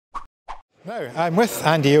Now, I'm with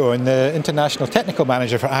Andy Owen, the International Technical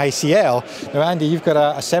Manager for ICL. Now, Andy, you've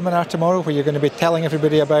got a seminar tomorrow where you're going to be telling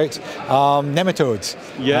everybody about nematodes.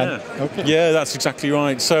 Yeah, yeah, that's exactly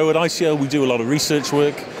right. So at ICL we do a lot of research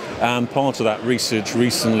work, and part of that research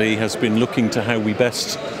recently has been looking to how we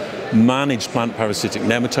best manage plant parasitic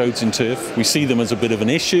nematodes in turf. We see them as a bit of an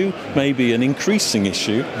issue, maybe an increasing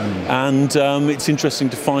issue, and it's interesting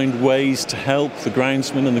to find ways to help the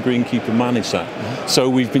groundsman and the greenkeeper manage that. So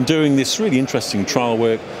we've been doing this really interesting trial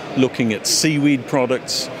work looking at seaweed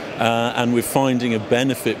products, and we're finding a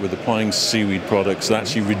benefit with applying seaweed products that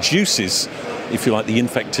actually reduces, if you like, the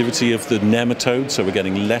infectivity of the nematode, so we're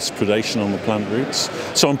getting less predation on the plant roots.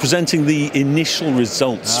 So I'm presenting the initial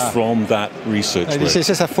results from that research work. Is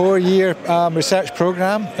this a 4-year research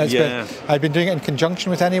program? Yeah. I've been doing it in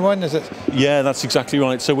conjunction with anyone, is it? Yeah, that's exactly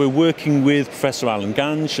right. So we're working with Professor Alan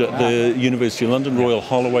Gange at the University of London, Royal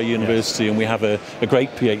Holloway University, and we have a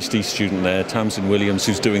great PhD student there, Tamsin Williams,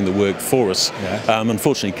 who's doing the work for us.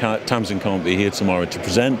 Unfortunately, Tamsin can't be here tomorrow to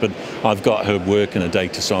present, but I've got her work and her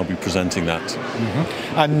data, so I'll be presenting that.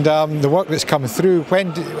 And the work that's come through,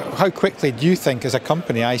 how quickly do you think as a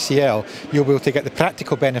company, ICL, you'll be able to get the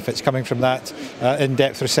practical benefits coming from that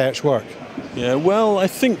in-depth research work? Yeah, well, I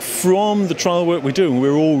think from the trial work we're doing,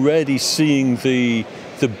 we're already seeing the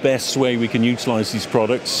best way we can utilise these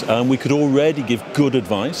products. We could already give good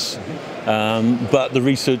advice, but the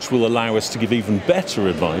research will allow us to give even better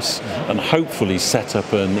advice and hopefully set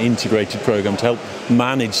up an integrated programme to help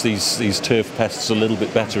manage these turf pests a little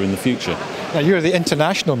bit better in the future. Now, you're the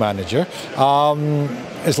international manager.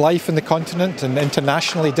 Is life in the continent and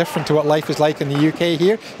internationally different to what life is like in the UK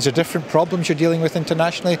here? Is there different problems you're dealing with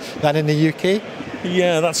internationally than in the UK?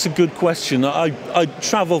 Yeah, that's a good question. I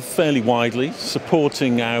travel fairly widely,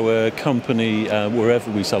 supporting our company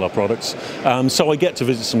wherever we sell our products. So I get to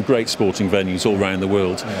visit some great sporting venues all around the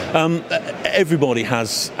world. Everybody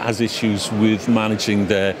has issues with managing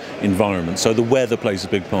their environment. So the weather plays a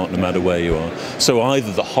big part no matter where you are. So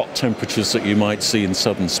either the hot temperatures that you might see in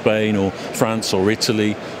southern Spain or France or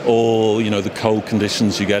Italy, or the cold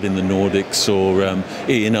conditions you get in the Nordics or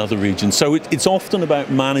in other regions. So it's often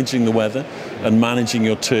about managing the weather and managing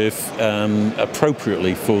your turf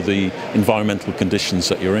appropriately for the environmental conditions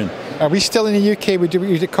that you're in. Are we still in the UK? Would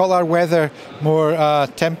you call our weather more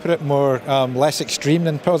temperate, more less extreme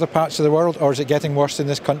than other parts of the world, or is it getting worse in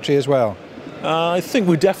this country as well? I think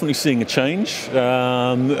we're definitely seeing a change.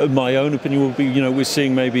 My own opinion would be, we're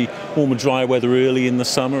seeing maybe warmer, drier weather early in the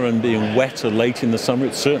summer and being wetter late in the summer.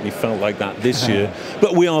 It certainly felt like that this year.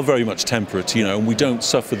 But we are very much temperate, and we don't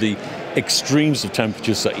suffer the extremes of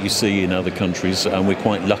temperatures that you see in other countries, and we're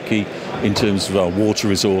quite lucky in terms of our water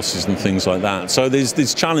resources and things like that. So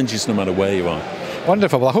there's challenges no matter where you are.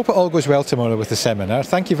 Wonderful. Well, I hope it all goes well tomorrow with the seminar.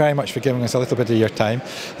 Thank you very much for giving us a little bit of your time,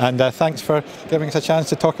 and thanks for giving us a chance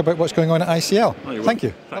to talk about what's going on at ICL. Thank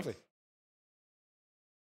you. Lovely.